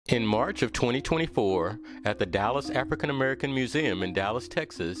In March of 2024, at the Dallas African American Museum in Dallas,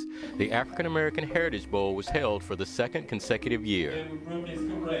 Texas, the African American Heritage Bowl was held for the second consecutive year.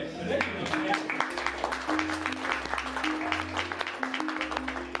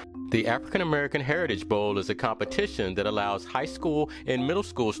 The African American Heritage Bowl is a competition that allows high school and middle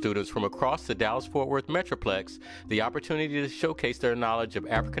school students from across the Dallas-Fort Worth Metroplex the opportunity to showcase their knowledge of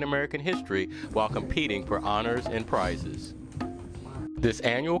African American history while competing for honors and prizes. This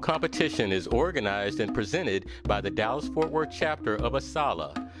annual competition is organized and presented by the Dallas-Fort Worth chapter of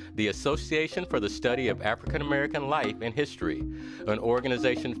ASALH, the Association for the Study of African American Life and History, an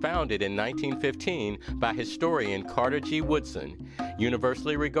organization founded in 1915 by historian Carter G. Woodson,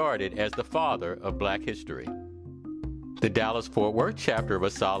 universally regarded as the father of Black history. The Dallas-Fort Worth chapter of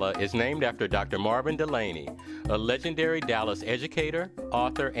ASALH is named after Dr. Marvin Delaney, a legendary Dallas educator,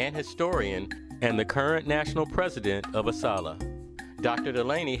 author, and historian, and the current national president of ASALH. Dr.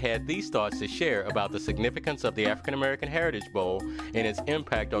 Delaney had these thoughts to share about the significance of the African American Heritage Bowl and its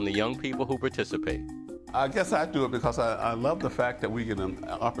impact on the young people who participate. I guess I do it because I love the fact that we get an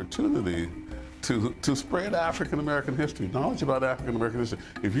opportunity to spread African American history, knowledge about African American history.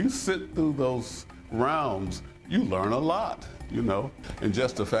 If you sit through those rounds, you learn a lot, you know. And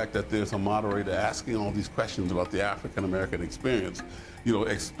just the fact that there's a moderator asking all these questions about the African American experience, you know,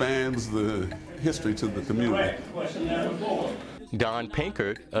 expands the history to the community. Question number 4. Don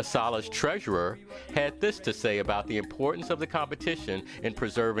Pinkert, ASALH's treasurer, had this to say about the importance of the competition in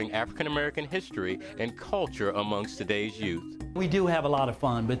preserving African American history and culture amongst today's youth. We do have a lot of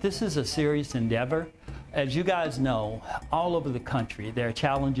fun, but this is a serious endeavor. As you guys know, all over the country, there are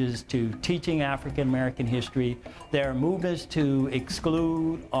challenges to teaching African American history. There are movements to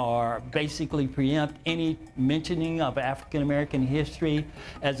exclude or basically preempt any mentioning of African American history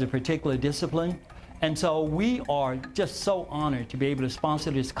as a particular discipline. And so we are just so honored to be able to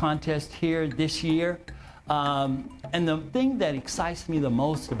sponsor this contest here this year. And the thing that excites me the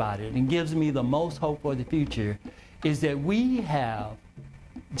most about it and gives me the most hope for the future is that we have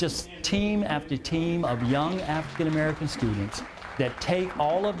just team after team of young African American students that take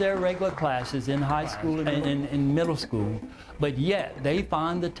all of their regular classes in high school and in middle school, but yet they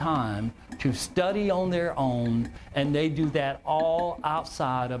find the time to study on their own, and they do that all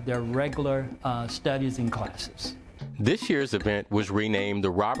outside of their regular studies and classes. This year's event was renamed the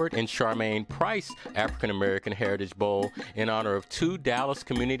Robert and Charmaine Price African American Heritage Bowl in honor of two Dallas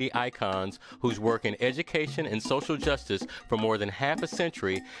community icons whose work in education and social justice for more than half a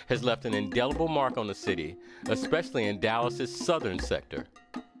century has left an indelible mark on the city, especially in Dallas's southern sector.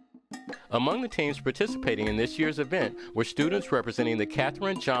 Among the teams participating in this year's event were students representing the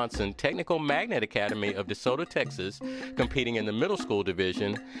Katherine Johnson Technical Magnet Academy of Desoto, Texas, competing in the middle school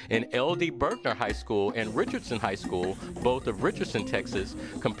division, and L.D. Berkner High School and Richardson High School, both of Richardson, Texas,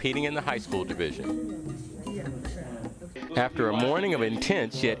 competing in the high school division. After a morning of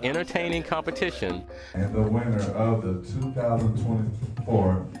intense yet entertaining competition, and the winner of the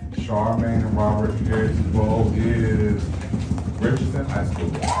 2024 Charmaine and Robert Heritage Bowl is Richardson High School.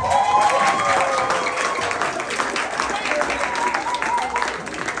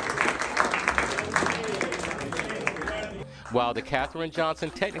 While the Katherine Johnson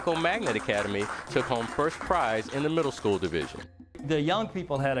Technical Magnet Academy took home first prize in the middle school division. The young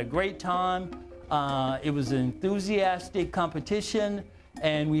people had a great time. It was an enthusiastic competition,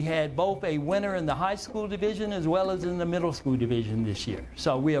 and we had both a winner in the high school division as well as in the middle school division this year.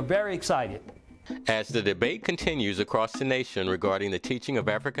 So we are very excited. As the debate continues across the nation regarding the teaching of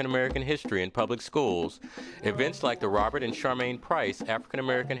African American history in public schools, events like the Robert and Charmaine Price African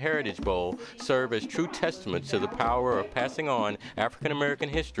American Heritage Bowl serve as true testaments to the power of passing on African American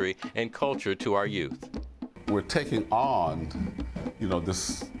history and culture to our youth. We're taking on, you know,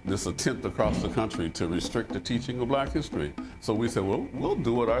 this attempt across the country to restrict the teaching of Black history. So we said, well, we'll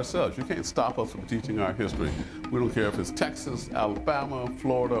do it ourselves. You can't stop us from teaching our history. We don't care if it's Texas, Alabama,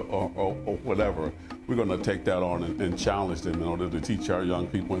 Florida, or whatever. We're going to take that on and challenge them in order to teach our young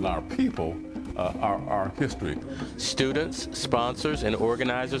people and our people our history. Students, sponsors, and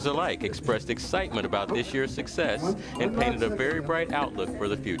organizers alike expressed excitement about this year's success and painted a very bright outlook for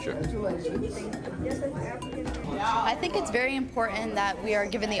the future. I think it's very important that we are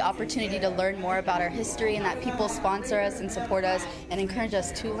given the opportunity to learn more about our history and that people sponsor us and support us and encourage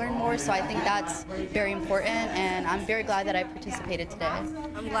us to learn more. So I think that's very important, and I'm very glad that I participated today.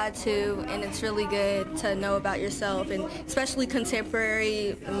 I'm glad too, and it's really good to know about yourself, and especially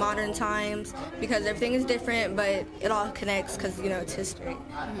contemporary, modern times, because everything is different, but it all connects because, you know, it's history.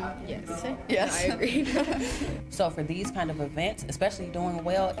 Yes. Yes. I agree. So for these kind of events, especially doing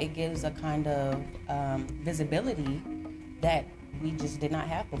well, it gives a kind of visibility that we just did not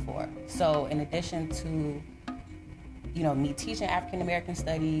have before. So in addition to, you know, me teaching African American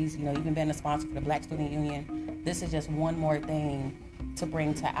studies, you know, even being a sponsor for the Black Student Union, this is just one more thing to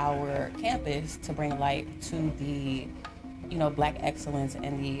bring to our campus, to bring light to the, you know, Black excellence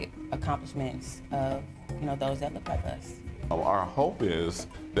and the accomplishments of, you know, those that look like us. Our hope is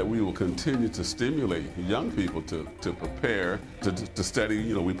that we will continue to stimulate young people to prepare, to study.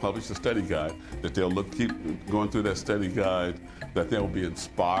 You know, we publish a study guide, that they'll keep going through that study guide, that they'll be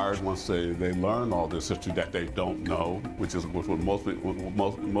inspired once they learn all this history that they don't know, which is what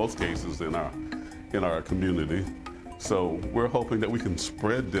most cases in our community. So we're hoping that we can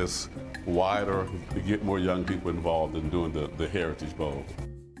spread this wider to get more young people involved in doing the Heritage Bowl.